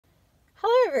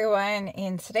everyone,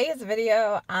 in today's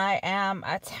video I am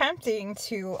attempting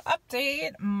to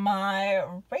update my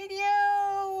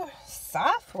radio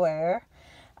software.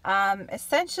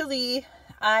 Essentially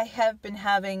I have been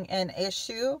having an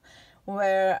issue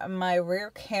where my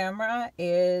rear camera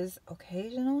is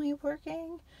occasionally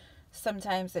working.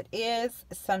 Sometimes it is,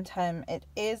 sometimes it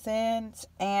isn't,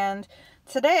 and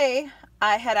today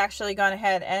I had actually gone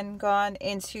ahead and gone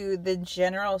into the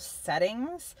general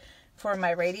settings for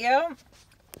my radio.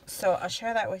 So I'll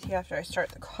share that with you after I start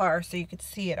the car so you can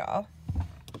see it all.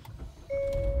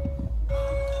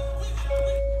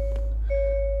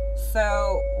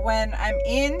 So when I'm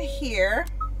in here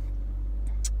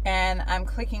and I'm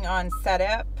clicking on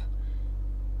setup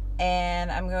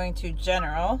and I'm going to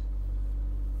general,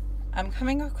 I'm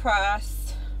coming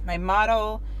across my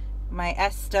model, my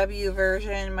SW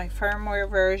version, my firmware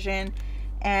version,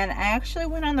 and I actually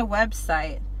went on the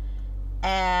website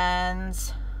and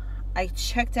I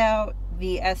checked out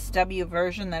the SW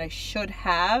version that I should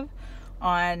have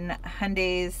on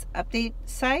Hyundai's update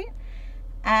site,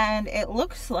 and it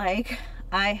looks like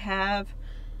I have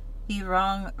the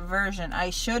wrong version. I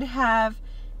should have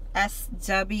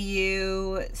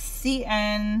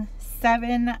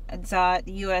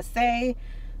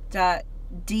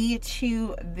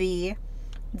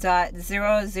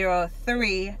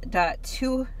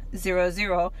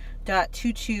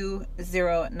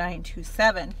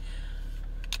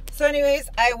So anyways,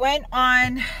 I went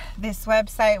on this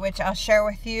website, which I'll share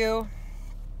with you.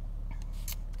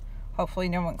 Hopefully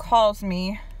no one calls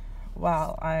me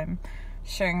while I'm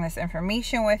sharing this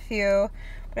information with you.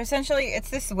 But essentially it's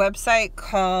this website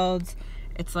called,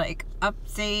 it's like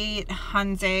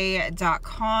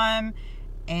updatehyundai.com,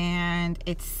 and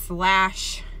it's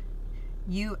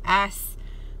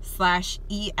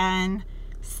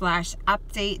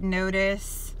 /US/EN/update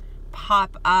notice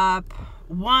pop-up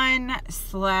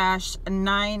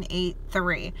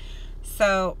 1/983.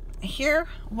 So here,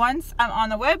 once I'm on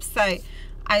the website,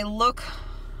 I look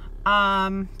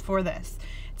for this.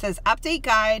 It says update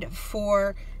guide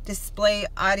for display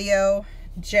audio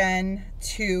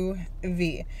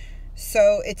Gen2V.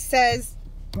 So it says,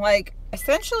 like,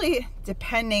 essentially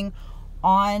depending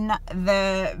on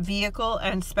the vehicle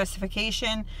and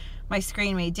specification, my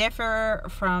screen may differ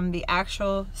from the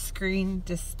actual screen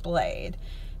displayed.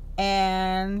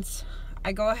 And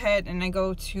I go ahead and I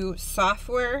go to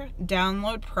software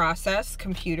download process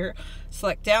computer,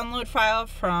 select download file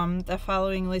from the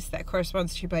following list that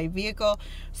corresponds to by vehicle.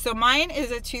 So mine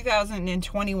is a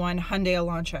 2021 Hyundai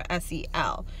Elantra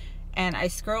SEL, and I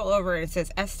scroll over and it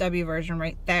says SW version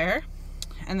right there,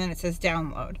 and then it says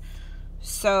download.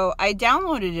 So I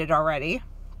downloaded it already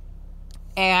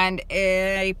and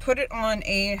I put it on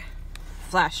a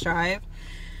flash drive,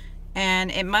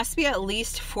 and it must be at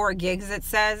least 4 gigs. It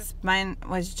says mine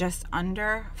was just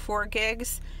under 4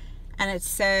 gigs, and it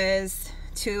says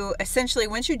to essentially,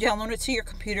 once you download it to your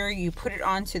computer, you put it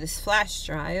onto this flash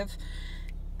drive,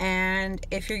 and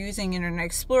if you're using Internet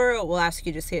Explorer, it will ask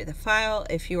you to save the file.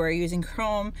 If you are using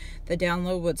Chrome, the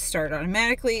download would start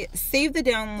automatically. Save the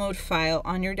download file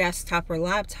on your desktop or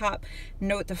laptop.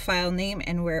 Note the file name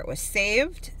and where it was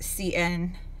saved,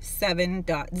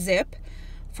 cn7.zip.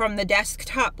 From the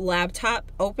desktop laptop,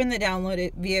 open the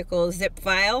downloaded vehicle zip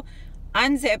file,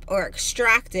 unzip or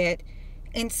extract it,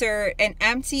 insert an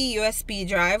empty USB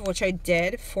drive, which I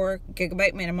did, 4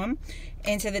 GB minimum,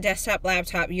 into the desktop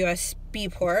laptop USB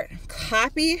port,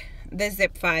 copy the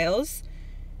zip files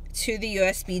to the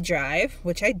USB drive,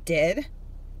 which I did,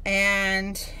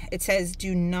 and it says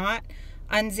do not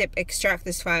unzip, extract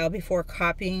this file before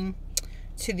copying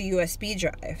to the USB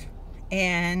drive.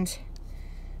 And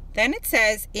then it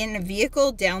says, in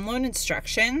vehicle download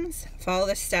instructions, follow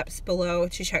the steps below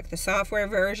to check the software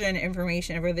version,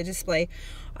 information over the display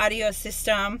audio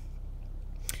system.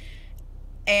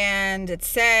 And it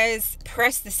says,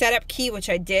 press the setup key, which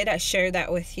I did. I shared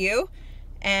that with you.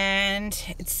 And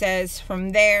it says from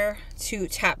there to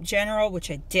tap general,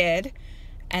 which I did.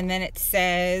 And then it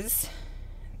says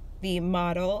the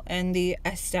model and the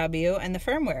SW and the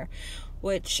firmware,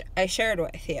 which I shared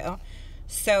with you.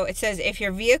 So it says, if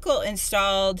your vehicle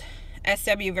installed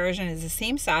SW version is the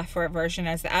same software version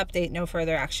as the update, no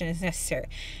further action is necessary.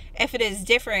 If it is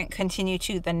different, continue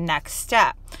to the next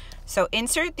step. So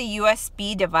insert the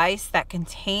USB device that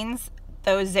contains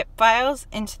those zip files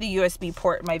into the USB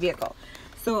port in my vehicle.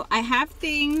 So I have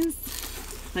things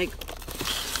like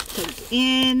plugged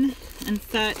in and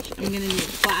such. I'm going to need a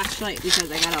flashlight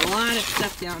because I got a lot of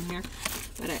stuff down here,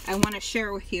 but I want to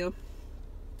share with you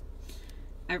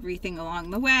everything along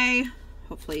the way.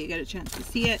 Hopefully you get a chance to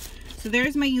see it. So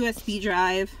there's my USB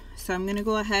drive. So I'm going to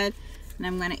go ahead and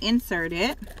I'm going to insert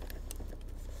it.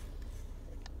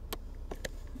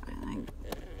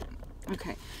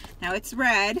 Okay, now it's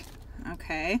red.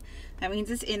 Okay, that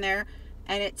means it's in there,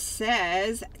 and it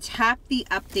says tap the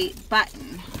update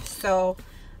button. So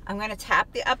I'm going to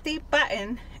tap the update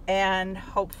button, and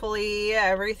hopefully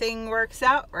everything works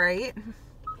out right.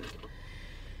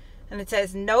 And it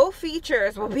says no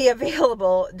features will be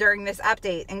available during this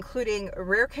update, including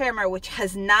rear camera, which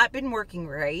has not been working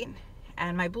right,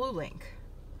 and my Blulink.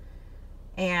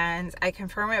 And I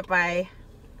confirm it by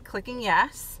clicking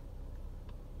yes.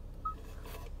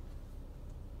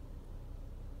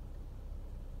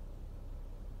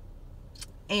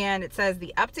 And it says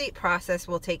the update process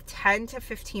will take 10 to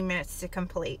 15 minutes to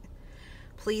complete.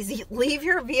 Please leave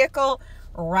your vehicle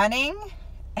running,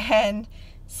 and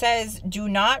says do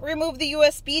not remove the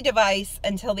USB device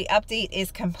until the update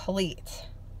is complete.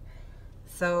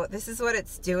 So this is what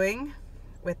it's doing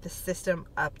with the system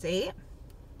update.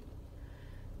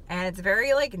 And it's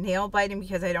very like nail biting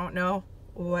because I don't know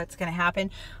what's going to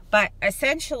happen. But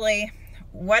essentially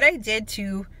what I did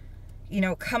to, you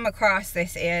know, come across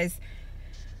this is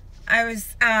I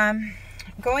was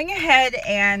going ahead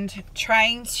and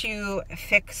trying to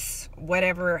fix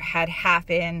whatever had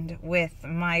happened with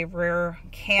my rear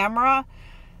camera.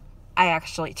 I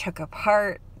actually took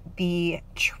apart the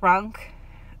trunk,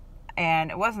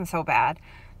 and it wasn't so bad,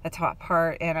 the top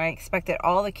part, and I inspected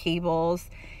all the cables,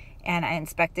 and I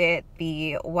inspected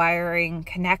the wiring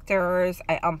connectors.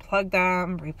 I unplugged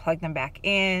them, replugged them back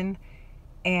in,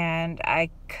 and I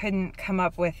couldn't come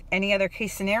up with any other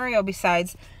case scenario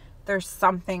besides there's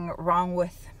something wrong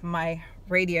with my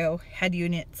radio head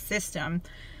unit system.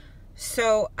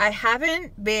 So I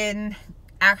haven't been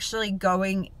actually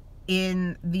going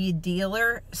in the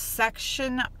dealer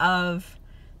section of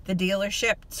the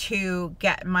dealership to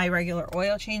get my regular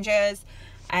oil changes.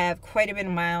 I have quite a bit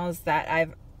of miles that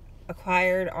I've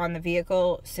acquired on the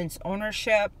vehicle since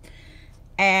ownership,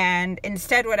 and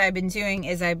instead what I've been doing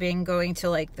is I've been going to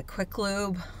like the quick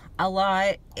lube a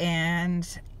lot, and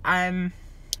I'm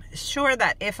sure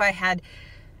that if I had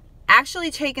actually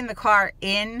taken the car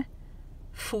in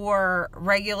for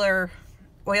regular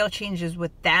oil changes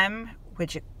with them,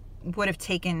 which it would have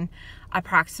taken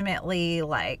approximately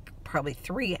like probably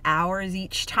 3 hours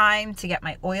each time to get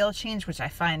my oil change, which I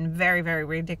find very, very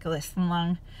ridiculous and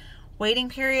long waiting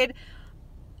period,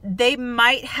 they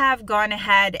might have gone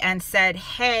ahead and said,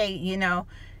 hey, you know,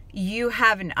 you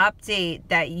have an update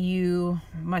that you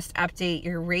must update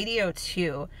your radio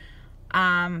to.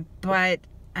 But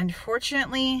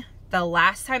unfortunately, the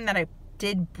last time that I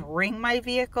did bring my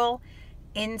vehicle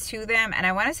into them, and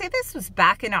I want to say this was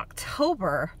back in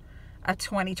October of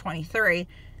 2023,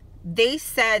 they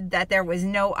said that there was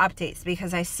no updates,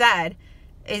 because I said,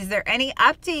 is there any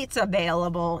updates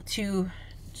available to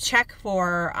check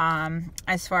for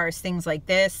as far as things like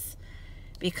this?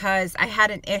 Because I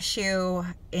had an issue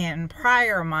in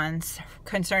prior months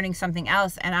concerning something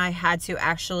else, and I had to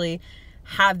actually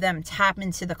have them tap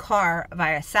into the car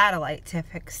via satellite to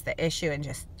fix the issue and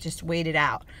just wait it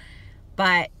out.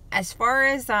 But as far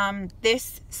as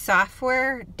this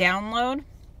software download,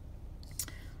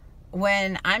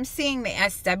 when I'm seeing the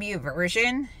SW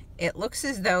version, it looks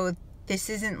as though this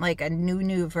isn't like a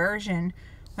new version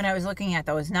when I was looking at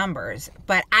those numbers.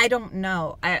 But I don't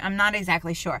know. I'm not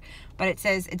exactly sure. But it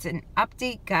says it's an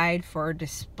update guide for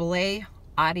display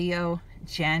audio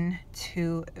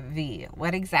Gen2V.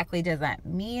 What exactly does that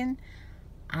mean?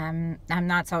 I'm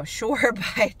not so sure,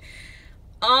 but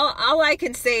all I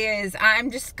can say is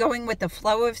I'm just going with the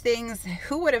flow of things.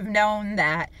 Who would have known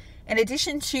that in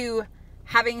addition to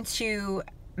having to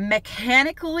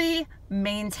mechanically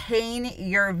maintain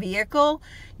your vehicle,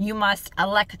 you must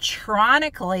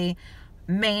electronically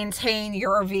maintain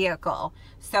your vehicle?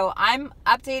 So I'm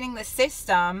updating the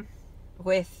system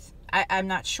with, I'm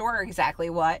not sure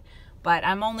exactly what, but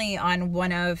I'm only on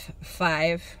 1 of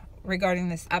 5 regarding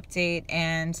this update,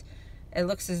 and it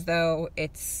looks as though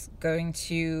it's going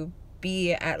to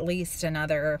be at least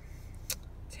another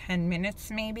 10 minutes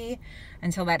maybe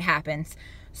until that happens.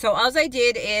 So all I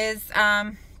did is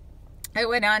I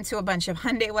went on to a bunch of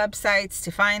Hyundai websites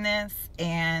to find this,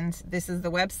 and this is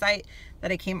the website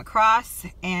that I came across.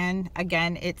 And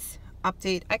again, it's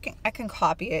update. I can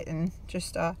copy it and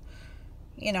just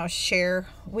you know, share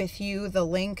with you the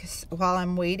links while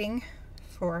I'm waiting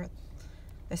for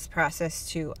this process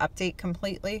to update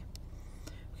completely,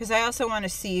 because I also want to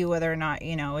see whether or not,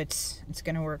 you know, it's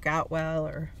going to work out well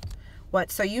or what,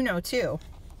 so you know too.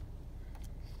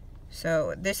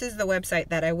 So this is the website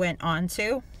that I went on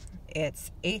to.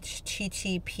 It's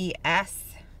https://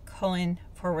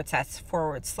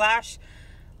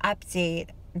 update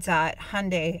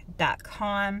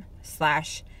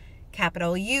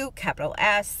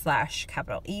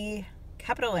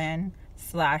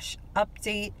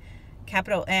www.hyundai.com/E/N/update,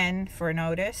 N for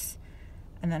notice,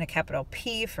 and then a capital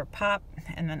P for pop,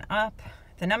 and then up,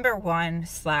 the number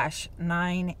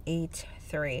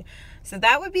 1/983. So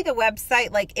that would be the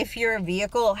website, like if your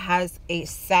vehicle has a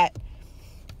set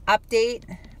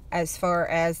update as far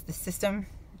as the system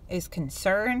is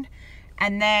concerned.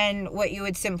 And then what you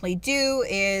would simply do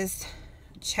is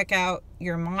check out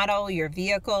your model, your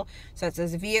vehicle. So it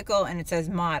says vehicle and it says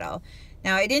model.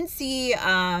 Now I didn't see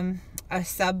a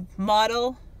sub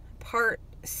model part,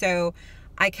 so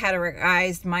I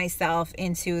categorized myself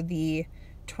into the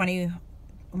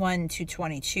 21 to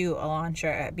 22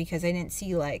 Elantra because I didn't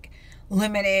see like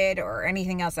limited or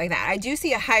anything else like that. I do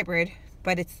see a hybrid,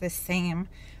 but it's the same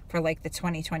for like the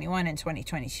 2021 and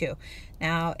 2022.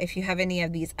 Now, if you have any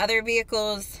of these other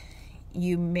vehicles,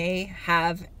 you may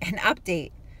have an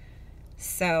update.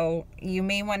 So you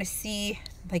may want to see,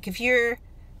 like if your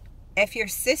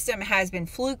system has been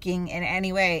fluking in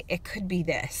any way, it could be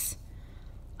this.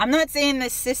 I'm not saying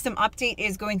this system update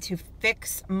is going to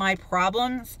fix my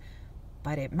problems,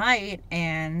 but it might.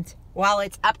 And while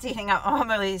it's updating, I'm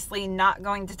obviously not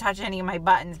going to touch any of my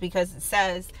buttons because it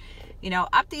says, you know,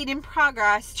 update in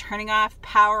progress, turning off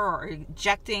power or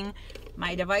ejecting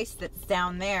my device that's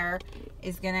down there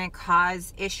is going to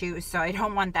cause issues. So I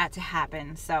don't want that to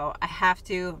happen. So I have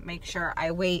to make sure I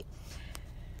wait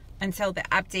until the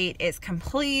update is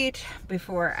complete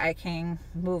before I can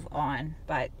move on.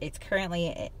 But it's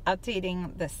currently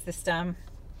updating the system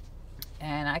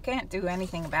and I can't do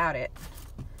anything about it.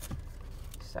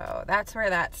 So that's where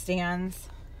that stands.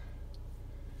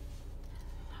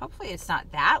 Hopefully it's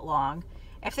not that long.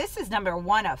 If this is number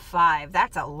 1 of 5,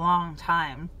 that's a long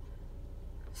time.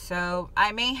 So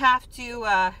I may have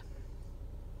to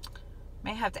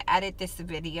edit this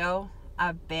video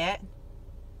a bit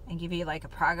and give you like a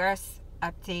progress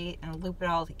update and loop it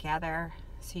all together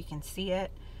so you can see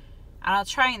it. And I'll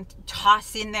try and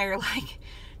toss in there like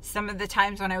some of the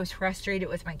times when I was frustrated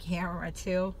with my camera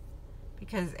too.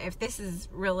 Because if this is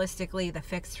realistically the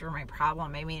fix for my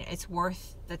problem, I mean, it's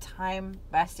worth the time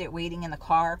vested waiting in the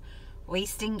car,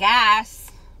 wasting gas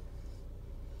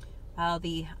while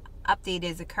the update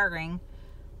is occurring.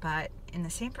 But in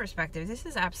the same perspective, this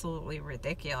is absolutely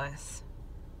ridiculous.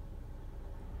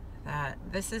 That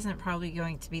this isn't probably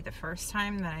going to be the first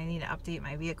time that I need to update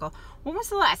my vehicle. When was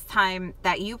the last time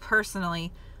that you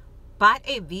personally bought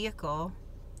a vehicle,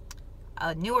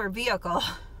 a newer vehicle,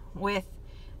 with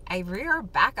a rear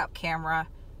backup camera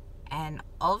and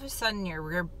all of a sudden your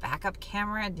rear backup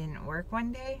camera didn't work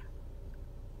one day?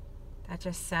 That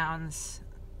just sounds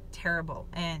terrible.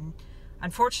 And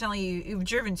unfortunately you've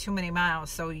driven too many miles,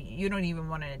 so you don't even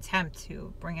want to attempt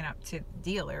to bring it up to the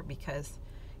dealer because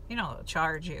you know they'll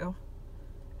charge you.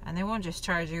 And they won't just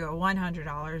charge you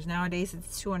 $100. Nowadays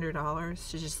it's $200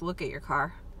 to just look at your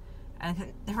car.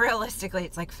 And realistically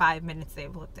it's like 5 minutes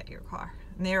they've looked at your car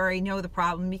and they already know the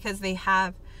problem because they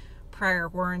have prior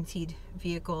warranted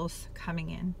vehicles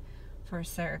coming in for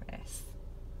service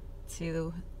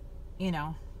to, you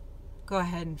know, go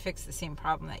ahead and fix the same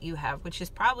problem that you have, which is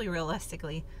probably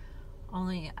realistically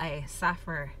only a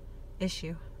software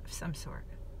issue of some sort.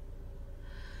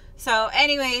 So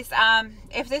anyways,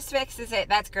 if this fixes it,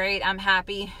 that's great. I'm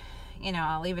happy. You know,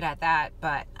 I'll leave it at that,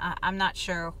 but I'm not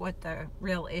sure what the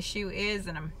real issue is,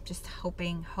 and I'm just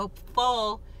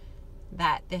hopeful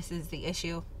that this is the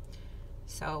issue.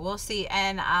 So we'll see,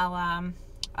 and I'll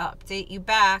update you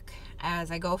back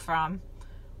as I go from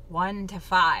 1 to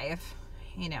 5,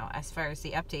 you know, as far as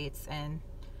the updates and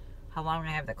how long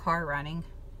I have the car running.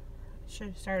 I should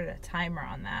have started a timer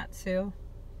on that too.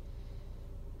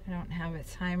 I don't have a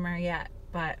timer yet,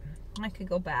 but I could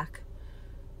go back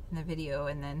in the video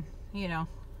and then, you know,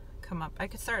 come up. I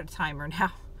could start a timer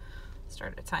now.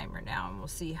 Start a timer now and we'll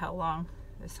see how long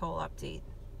this whole update,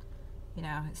 you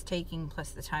know, is taking, plus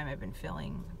the time I've been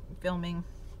filming.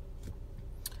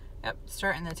 Yep,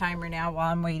 starting the timer now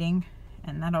while I'm waiting,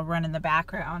 and that'll run in the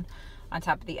background on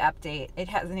top of the update. It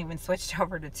hasn't even switched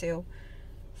over to 2.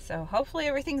 So hopefully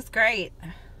everything's great.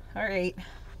 All right.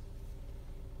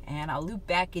 And I'll loop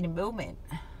back in a moment.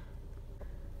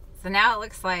 So now it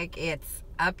looks like it's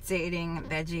updating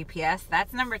the GPS.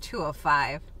 That's number 2 of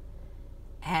 5.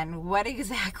 And what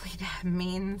exactly that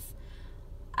means,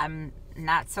 I'm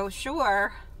not so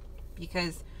sure,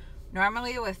 because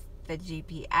normally with the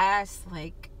GPS,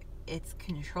 like, it's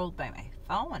controlled by my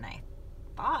phone, I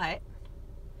thought.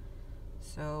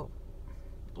 So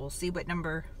we'll see what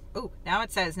number, oh, now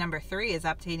it says number 3 is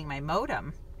updating my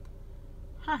modem.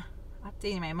 Huh,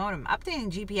 Updating my modem.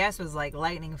 Updating GPS was like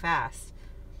lightning fast.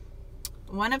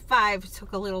 1 of 5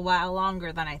 took a little while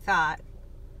longer than I thought.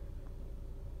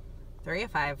 3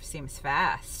 of 5 seems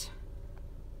fast.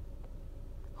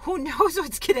 Who knows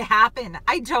what's gonna happen?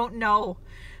 I don't know.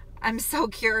 I'm so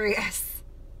curious.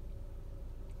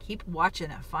 Keep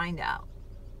watching and find out.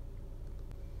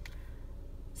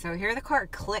 So here the car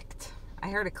clicked. I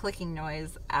heard a clicking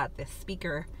noise at the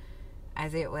speaker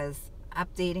as it was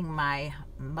updating my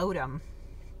modem.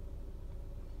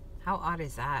 How odd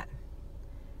is that?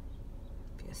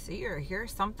 If you see or hear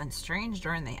something strange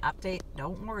during the update,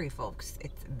 don't worry, folks.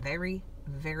 It's very,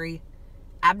 very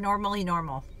abnormally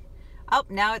normal. Oh,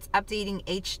 now it's updating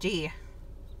HD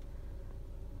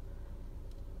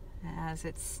as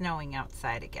it's snowing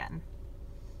outside again.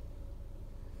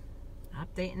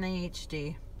 Updating the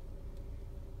HD.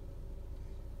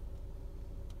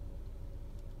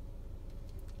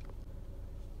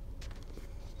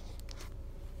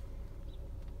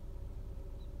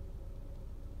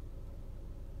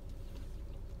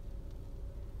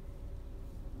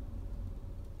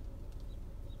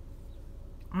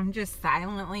 I'm just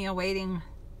silently awaiting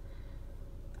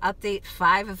update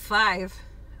 5 of 5,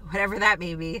 whatever that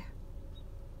may be.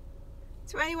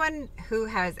 To anyone who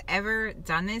has ever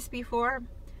done this before,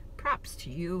 props to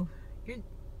you.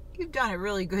 You've done a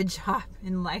really good job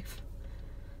in life.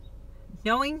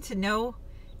 Knowing to know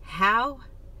how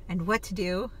and what to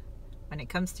do when it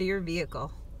comes to your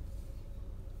vehicle.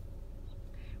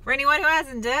 For anyone who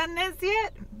hasn't done this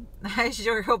yet, I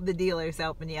sure hope the dealer's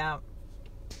helping you out.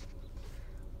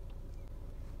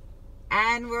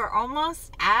 And we're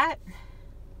almost at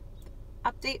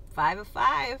update 5 of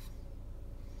 5.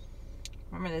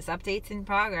 Remember, this update's in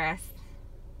progress.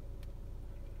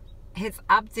 It's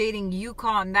updating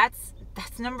uCom.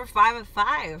 That's number 5 of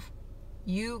 5.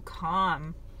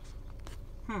 uCom.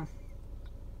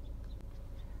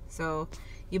 So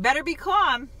you better be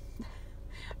calm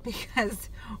because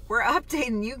we're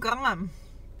updating uCom.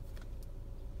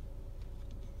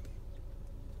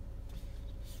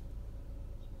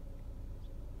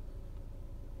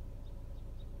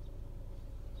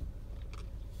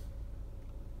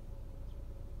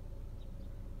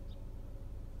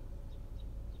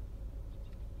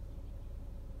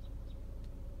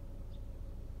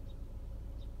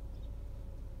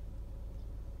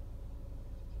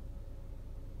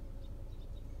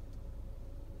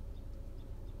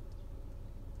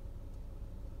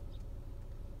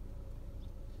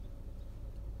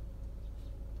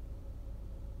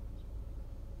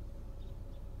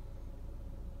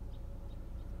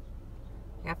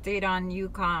 The update on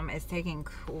uCom is taking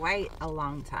quite a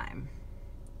long time.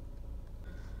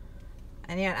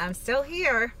 And yet I'm still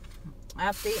here,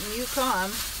 updating uCom.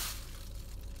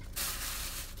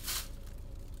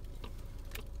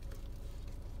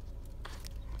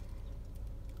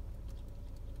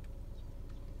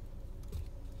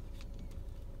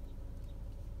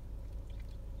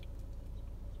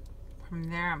 From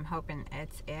there, I'm hoping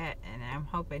it's it, and I'm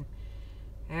hoping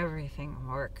everything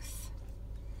works.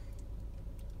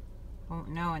 Won't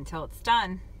know until it's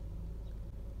done.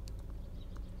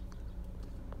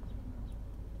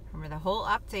 Remember, the whole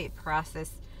update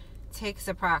process takes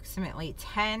approximately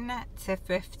 10 to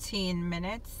 15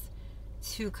 minutes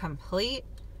to complete.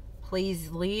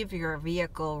 Please leave your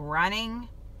vehicle running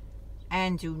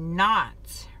and do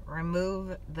not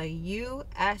remove the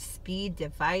USB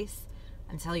device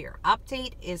until your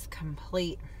update is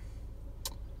complete.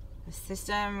 The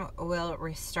system will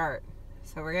restart.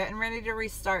 So we're getting ready to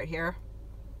restart here.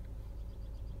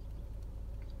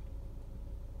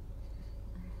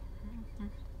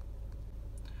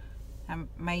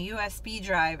 My USB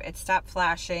drive, it stopped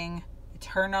flashing. It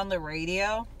turned on the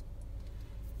radio.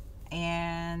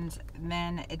 And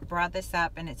then it brought this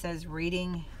up and it says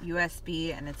reading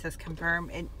USB and it says confirm.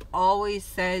 It always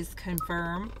says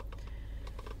confirm.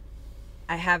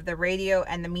 I have the radio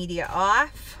and the media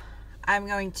off. I'm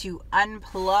going to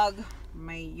unplug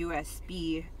my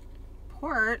USB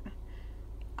port,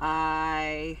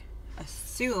 I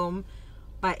assume,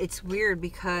 but it's weird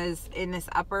because in this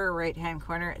upper right hand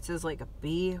corner it says like a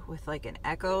B with like an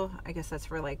echo. I guess that's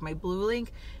for like my Blulink,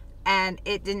 and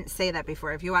it didn't say that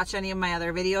before. If you watch any of my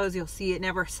other videos, you'll see you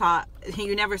never saw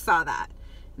that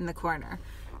in the corner.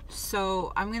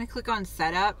 So I'm gonna click on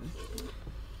setup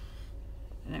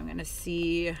and I'm gonna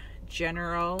see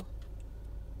general,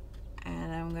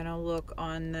 and I'm gonna look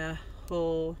on the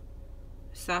whole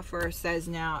software. Says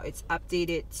now it's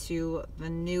updated to the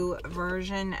new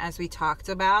version as we talked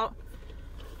about.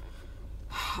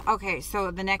 Okay,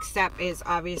 so the next step is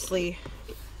obviously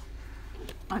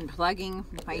unplugging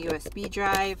my USB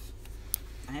drive.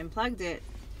 I unplugged it.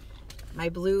 My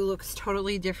blue looks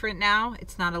totally different now.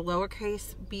 It's not a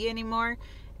lowercase b anymore.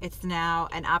 It's now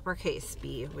an uppercase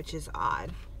B, which is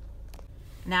odd.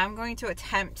 Now I'm going to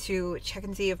attempt to check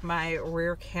and see if my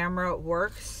rear camera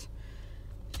works.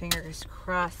 Fingers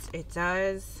crossed it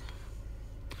does.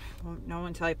 I won't know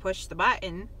until I push the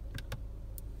button.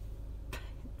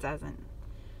 It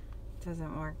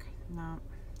doesn't work. No.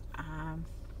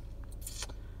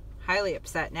 Highly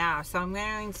upset now. So I'm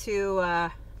going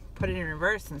to put it in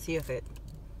reverse and see if it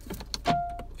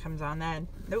comes on then.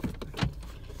 Nope.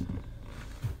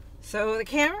 So the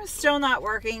camera's still not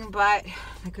working, but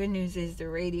the good news is the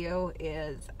radio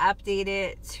is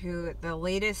updated to the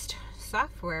latest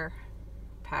software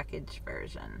package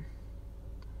version.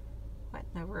 What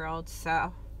in the world?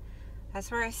 So that's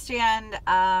where I stand.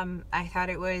 I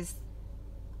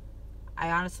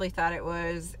honestly thought it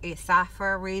was a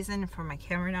software reason for my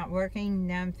camera not working.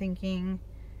 Now I'm thinking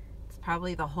it's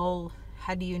probably the whole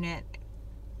head unit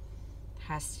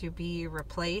has to be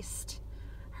replaced.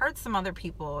 Heard some other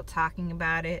people talking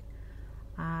about it.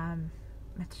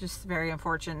 It's just very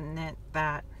unfortunate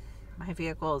that my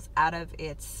vehicle is out of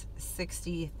its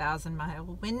 60,000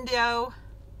 mile window,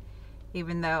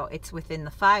 even though it's within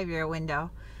the 5-year window.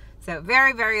 So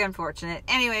very, very unfortunate.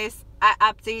 Anyways, I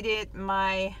updated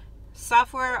my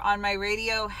software on my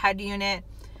radio head unit,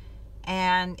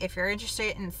 and if you're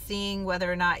interested in seeing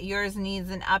whether or not yours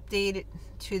needs an update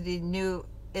to the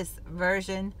newest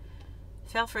version,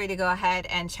 feel free to go ahead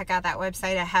and check out that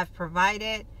website I have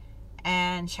provided,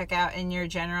 and check out in your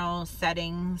general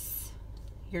settings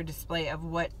your display of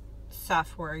what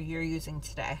software you're using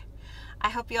today. I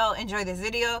hope you all enjoy this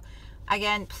video.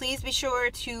 Again, please be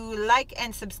sure to like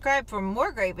and subscribe for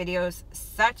more great videos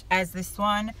such as this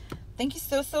one. Thank you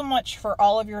so much for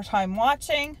all of your time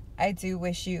watching. I do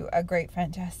wish you a great,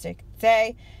 fantastic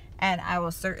day, and I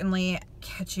will certainly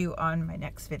catch you on my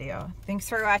next video. Thanks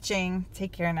for watching.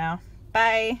 Take care now.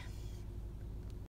 Bye.